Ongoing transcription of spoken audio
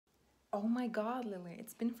Oh my God, Lily,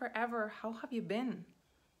 it's been forever. How have you been?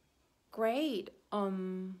 Great.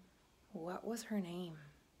 What was her name?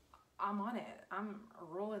 I'm on it. I'm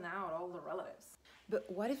ruling out all the relatives.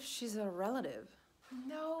 But what if she's a relative?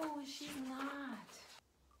 No, she's not.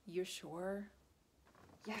 You're sure?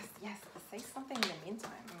 Yes. Say something in the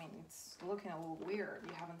meantime. I mean, it's looking a little weird.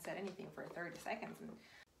 You haven't said anything for 30 seconds. And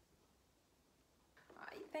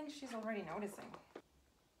I think she's already noticing.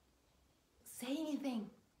 Say anything.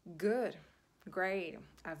 Good. Great.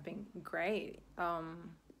 I've been great.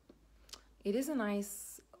 It is a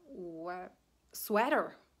nice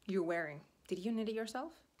sweater you're wearing. Did you knit it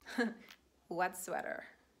yourself? What sweater?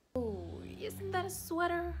 Oh, isn't that a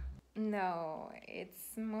sweater? No,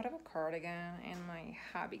 it's more of a cardigan, and my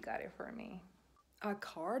hubby got it for me. A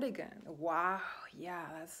cardigan? Wow, yeah,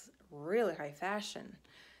 that's really high fashion.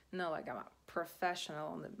 Not like I'm a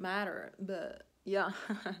professional on the matter, but yeah.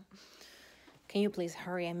 Can you please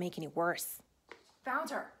hurry? I'm making it worse. Found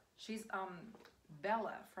her. She's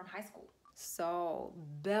Bella from high school. So,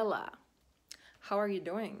 Bella, how are you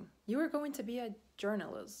doing? You were going to be a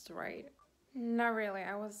journalist, right? Not really.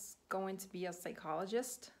 I was going to be a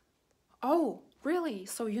psychologist. Oh, really?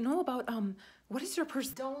 So you know about what is your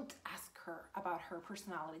Don't ask her about her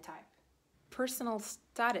personality type. Personal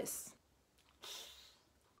status.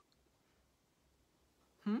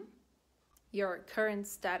 Your current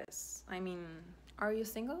status. I mean, are you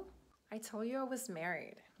single? I told you I was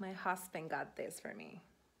married. My husband got this for me.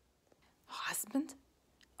 Husband?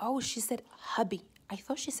 Oh, she said hubby. I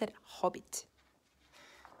thought she said hobbit.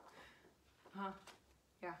 Huh?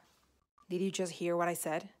 Yeah. Did you just hear what I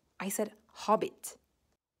said? I said hobbit.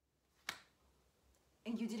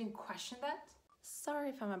 And you didn't question that? Sorry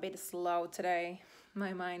if I'm a bit slow today.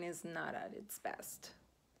 My mind is not at its best.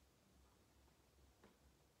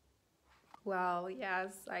 Well,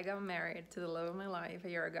 yes, I got married to the love of my life a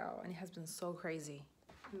year ago, and it has been so crazy.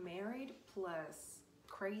 Married plus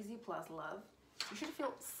crazy plus love. You should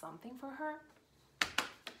feel something for her.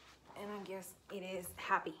 And I guess it is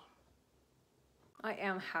happy. I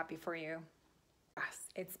am happy for you. Yes,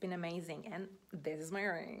 it's been amazing. And this is my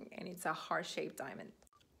ring, and it's a heart-shaped diamond.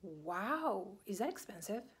 Wow, is that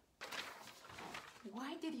expensive?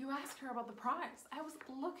 Why did you ask her about the price? I was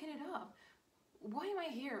looking it up. Why am I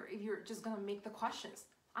here if you're just gonna make the questions?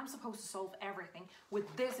 I'm supposed to solve everything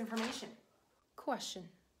with this information. Question.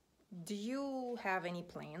 Do you have any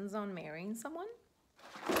plans on marrying someone?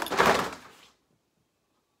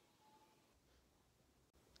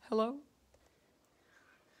 Hello?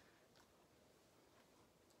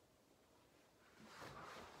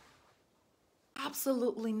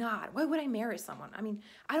 Absolutely not. Why would I marry someone? I mean,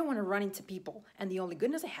 I don't want to run into people, and the only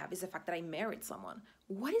goodness I have is the fact that I married someone.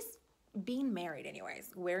 What is being married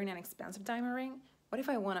anyways? Wearing an expensive diamond ring? What if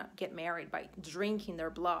I want to get married by drinking their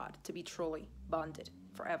blood to be truly bonded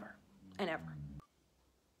forever and ever?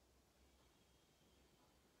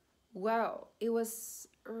 Wow, it was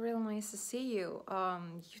real nice to see you.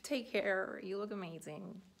 You take care. You look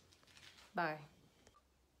amazing. Bye.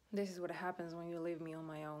 This is what happens when you leave me on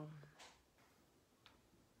my own.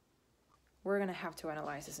 We're gonna have to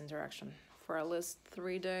analyze this interaction for at least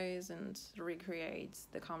 3 days and recreate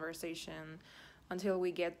the conversation until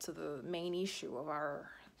we get to the main issue of our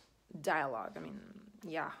dialogue. I mean,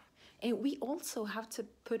 yeah. And we also have to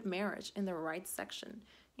put marriage in the right section.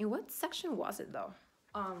 In what section was it though?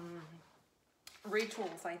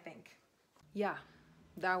 Rituals, I think. Yeah,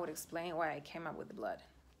 that would explain why I came up with the blood.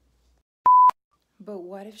 But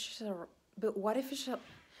what if she's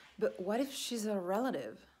a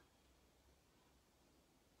relative?